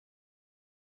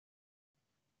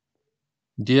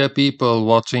Dear people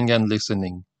watching and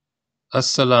listening,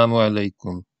 Assalamu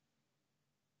alaikum.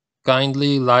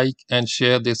 Kindly like and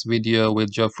share this video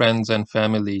with your friends and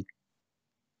family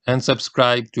and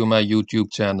subscribe to my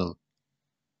YouTube channel.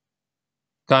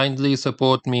 Kindly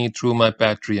support me through my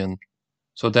Patreon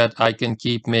so that I can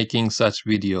keep making such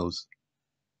videos.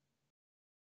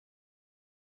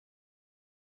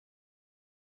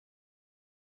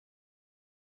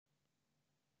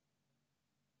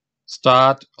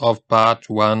 Start of Part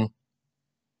 1.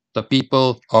 The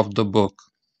People of the Book.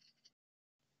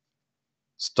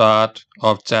 Start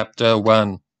of Chapter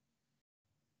 1.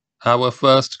 Our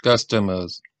first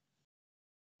customers.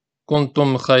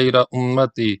 Kuntum khayra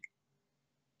ummati.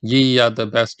 Ye are the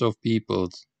best of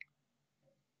peoples.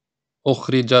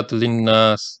 Ukhrijat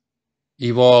linnas.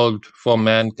 Evolved for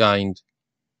mankind.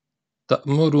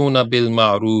 Ta'muruna bil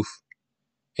ma'roof.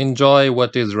 Enjoy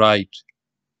what is right.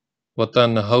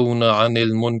 وَتَنْهَوْنَ عَنِ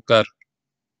الْمُنْكَرِ.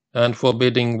 And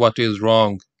forbidding what is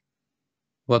wrong.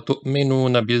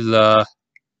 وَتُؤْمِنُونَ بِاللَّهِ.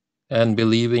 And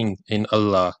believing in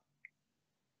Allah.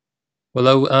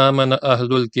 وَلَوْ آمَنَ أَهْلُ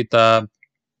الْكِتَابِ.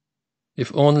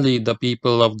 If only the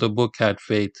people of the book had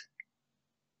faith.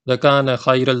 لَكَانَ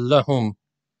خَيْرًا لَهُمْ.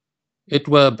 It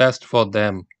were best for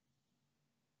them.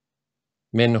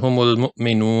 مِنْهُمُ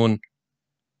الْمُؤْمِنُونَ.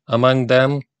 Among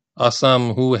them are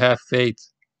some who have faith.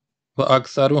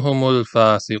 وَأَكْثَرُهُمُ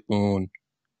الْفَاسِقُونَ.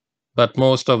 But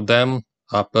most of them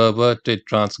are perverted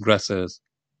transgressors.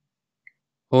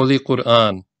 Holy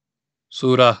Quran,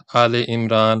 Surah Ali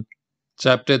Imran,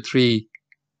 Chapter 3,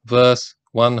 Verse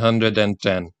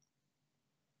 110.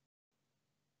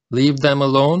 Leave them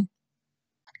alone?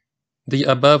 The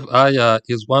above ayah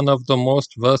is one of the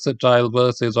most versatile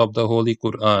verses of the Holy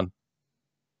Quran.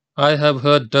 I have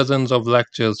heard dozens of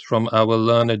lectures from our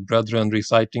learned brethren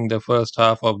reciting the first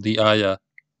half of the ayah,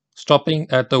 stopping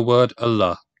at the word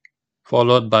Allah,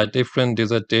 followed by different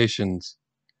dissertations.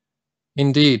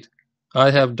 Indeed,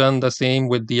 I have done the same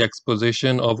with the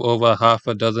exposition of over half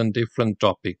a dozen different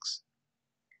topics.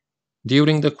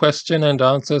 During the question and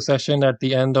answer session at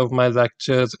the end of my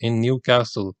lectures in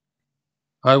Newcastle,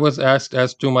 I was asked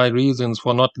as to my reasons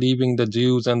for not leaving the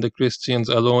Jews and the Christians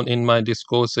alone in my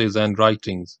discourses and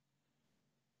writings.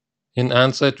 In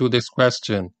answer to this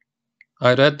question,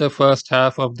 I read the first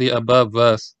half of the above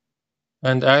verse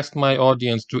and asked my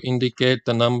audience to indicate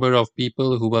the number of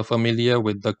people who were familiar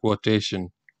with the quotation.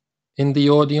 In the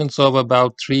audience of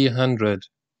about 300,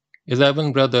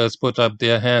 11 brothers put up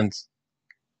their hands.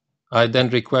 I then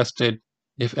requested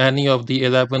if any of the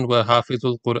 11 were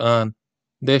Hafizul Quran,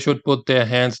 they should put their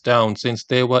hands down since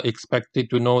they were expected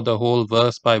to know the whole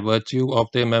verse by virtue of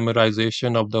their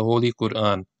memorization of the Holy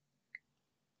Quran.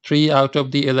 3 out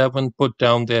of the 11 put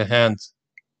down their hands.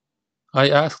 I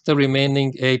asked the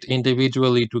remaining 8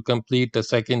 individually to complete the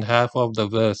second half of the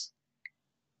verse.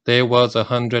 There was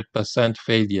 100%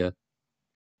 failure.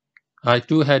 I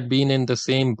too had been in the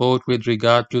same boat with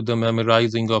regard to the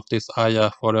memorizing of this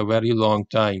ayah for a very long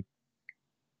time.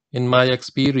 In my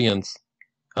experience,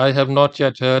 I have not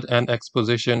yet heard an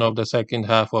exposition of the second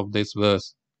half of this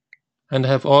verse, and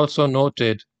have also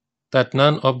noted that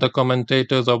none of the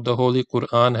commentators of the Holy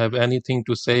Quran have anything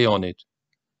to say on it.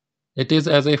 It is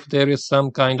as if there is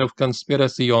some kind of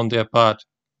conspiracy on their part,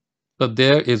 but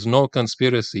there is no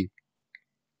conspiracy.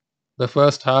 The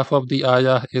first half of the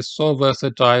ayah is so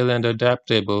versatile and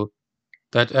adaptable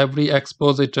that every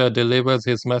expositor delivers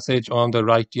his message on the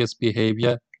righteous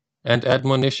behavior and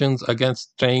admonitions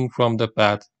against straying from the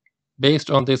path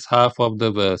based on this half of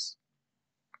the verse.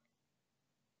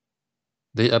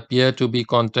 They appear to be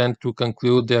content to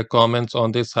conclude their comments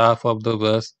on this half of the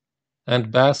verse and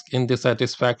bask in the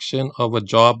satisfaction of a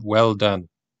job well done.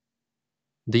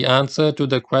 The answer to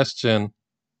the question,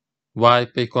 why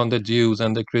pick on the Jews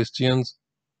and the Christians,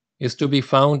 is to be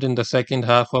found in the second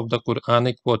half of the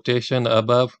Quranic quotation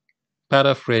above,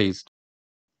 paraphrased.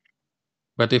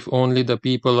 But if only the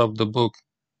people of the book,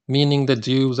 meaning the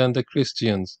Jews and the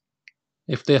Christians,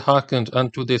 if they hearkened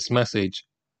unto this message,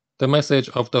 the message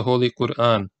of the Holy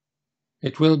Quran,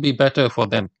 it will be better for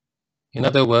them. In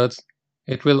other words,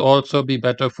 it will also be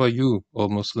better for you, O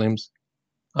Muslims.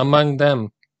 Among them,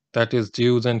 that is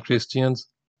Jews and Christians,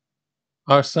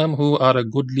 are some who are a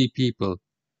goodly people,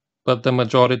 but the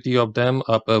majority of them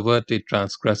are perverted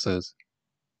transgressors.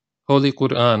 Holy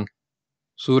Quran,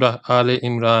 Surah Ali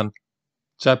Imran,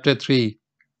 Chapter 3,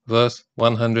 Verse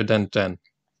 110.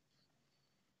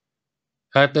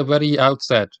 At the very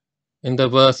outset, in the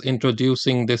verse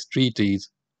introducing this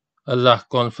treatise, Allah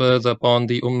confers upon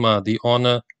the Ummah the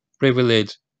honor,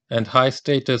 privilege, and high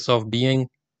status of being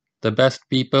the best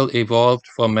people evolved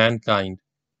for mankind.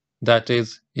 that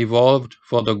is, evolved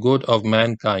for the good of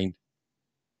mankind.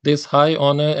 This high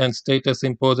honor and status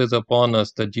imposes upon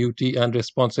us the duty and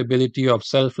responsibility of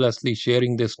selflessly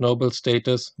sharing this noble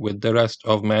status with the rest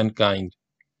of mankind.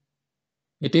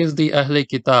 It is the Ahle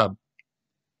Kitab,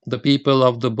 the people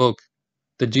of the book,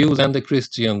 the Jews and the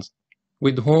Christians,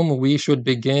 with whom we should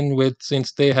begin with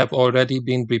since they have already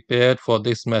been prepared for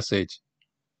this message.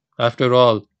 After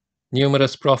all,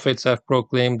 numerous prophets have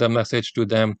proclaimed the message to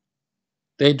them.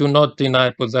 They do not deny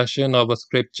possession of a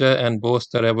scripture and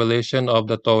boast the revelation of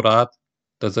the Torah,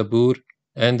 the Zabur,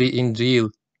 and the Injil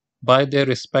by their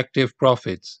respective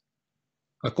prophets.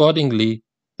 Accordingly,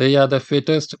 they are the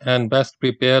fittest and best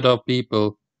prepared of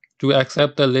people to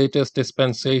accept the latest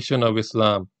dispensation of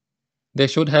Islam. They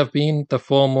should have been the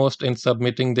foremost in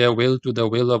submitting their will to the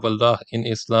will of Allah in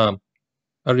Islam,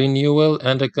 a renewal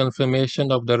and a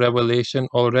confirmation of the revelation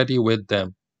already with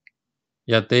them.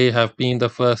 Yet they have been the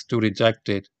first to reject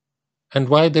it. And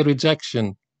why the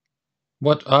rejection?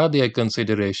 What are their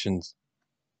considerations?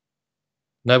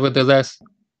 Nevertheless,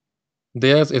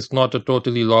 theirs is not a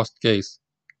totally lost case.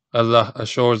 Allah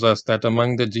assures us that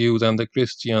among the Jews and the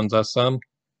Christians are some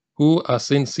who are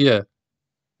sincere,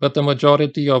 but the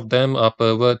majority of them are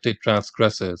perverted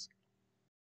transgressors.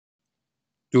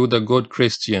 To the good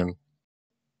Christian,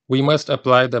 we must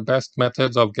apply the best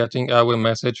methods of getting our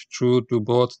message through to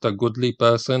both the goodly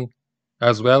person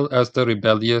as well as the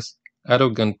rebellious,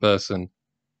 arrogant person.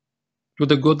 To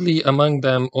the goodly among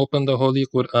them open the Holy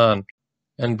Quran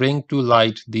and bring to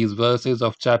light these verses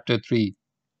of chapter 3,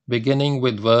 beginning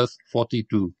with verse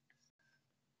 42.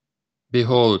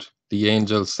 Behold, the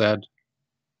angel said,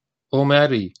 O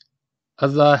Mary,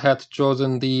 Allah hath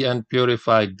chosen thee and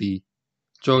purified thee,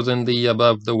 chosen thee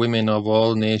above the women of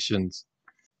all nations.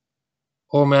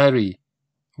 O Mary,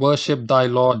 worship thy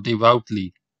Lord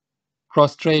devoutly,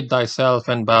 prostrate thyself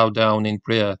and bow down in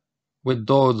prayer with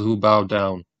those who bow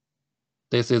down.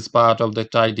 This is part of the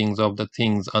tidings of the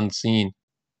things unseen,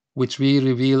 which we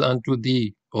reveal unto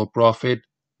thee, O Prophet,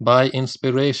 by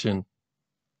inspiration.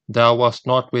 Thou wast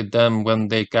not with them when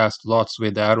they cast lots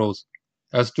with arrows,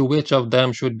 as to which of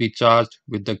them should be charged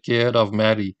with the care of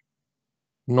Mary.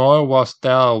 Nor wast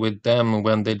thou with them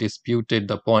when they disputed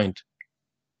the point.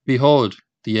 Behold,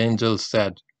 the angel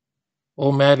said,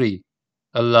 O Mary,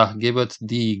 Allah giveth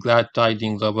thee glad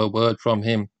tidings of a word from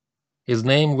him. His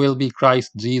name will be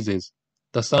Christ Jesus,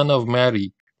 the Son of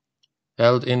Mary,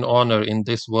 held in honor in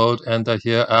this world and the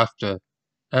hereafter,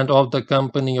 and of the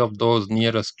company of those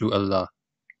nearest to Allah.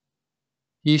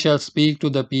 He shall speak to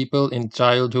the people in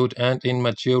childhood and in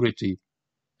maturity,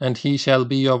 and he shall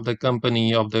be of the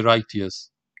company of the righteous.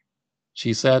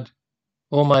 She said,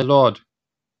 O my Lord,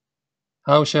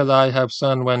 how shall I have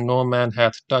son when no man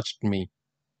hath touched me?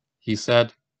 He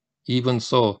said, Even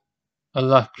so,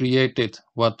 Allah createth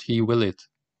what He willeth.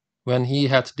 When He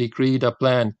hath decreed a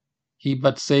plan, He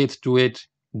but saith to it,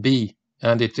 Be,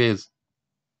 and it is.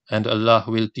 And Allah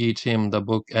will teach him the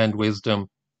book and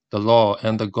wisdom, the law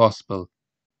and the gospel,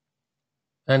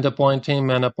 and appoint him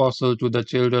an apostle to the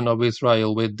children of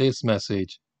Israel with this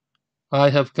message, I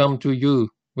have come to you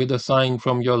with a sign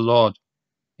from your Lord,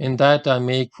 in that I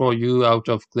make for you out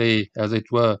of clay, as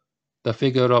it were, the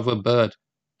figure of a bird,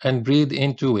 and breathe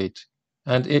into it,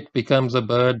 and it becomes a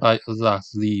bird by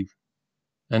Allah's leave.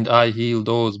 And I heal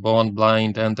those born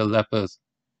blind and the lepers,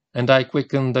 and I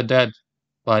quicken the dead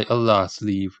by Allah's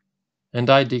leave. And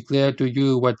I declare to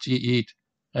you what ye eat,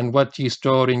 and what ye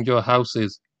store in your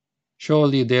houses.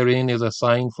 Surely therein is a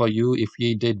sign for you if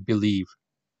ye did believe.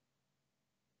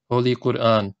 Holy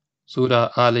Quran, Surah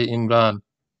Ali Imran,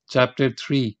 Chapter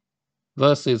 3,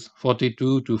 verses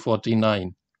 42 to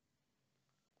 49.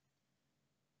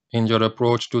 In your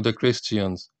approach to the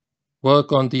Christians,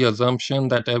 work on the assumption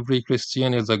that every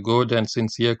Christian is a good and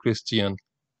sincere Christian,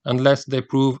 unless they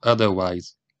prove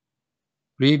otherwise.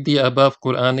 Read the above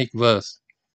Quranic verse,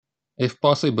 if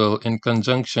possible in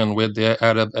conjunction with their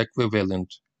Arab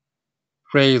equivalent,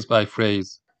 phrase by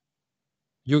phrase.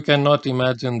 You cannot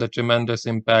imagine the tremendous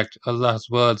impact Allah's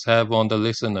words have on the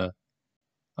listener.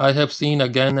 I have seen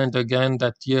again and again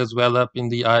that tears well up in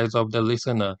the eyes of the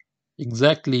listener,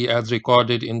 exactly as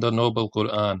recorded in the noble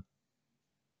Quran.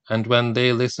 And when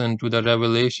they listen to the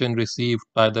revelation received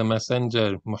by the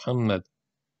messenger Muhammad,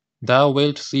 thou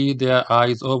wilt see their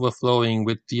eyes overflowing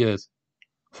with tears,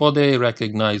 for they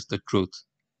recognize the truth.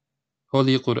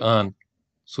 Holy Quran,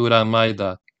 Surah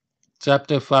Maida,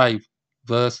 Chapter 5,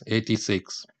 verse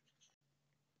 86.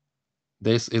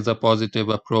 This is a positive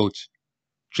approach.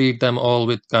 Treat them all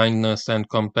with kindness and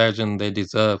compassion they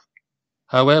deserve.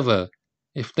 However,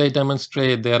 if they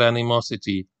demonstrate their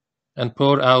animosity and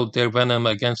pour out their venom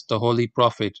against the Holy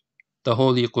Prophet, the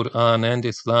Holy Quran and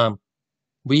Islam,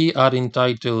 we are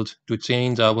entitled to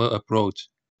change our approach.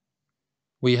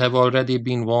 We have already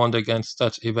been warned against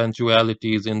such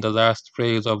eventualities in the last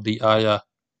phrase of the ayah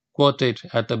quoted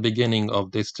at the beginning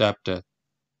of this chapter.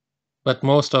 But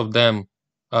most of them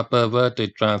are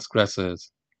perverted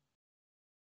transgressors.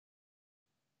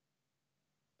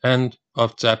 End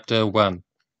of chapter 1.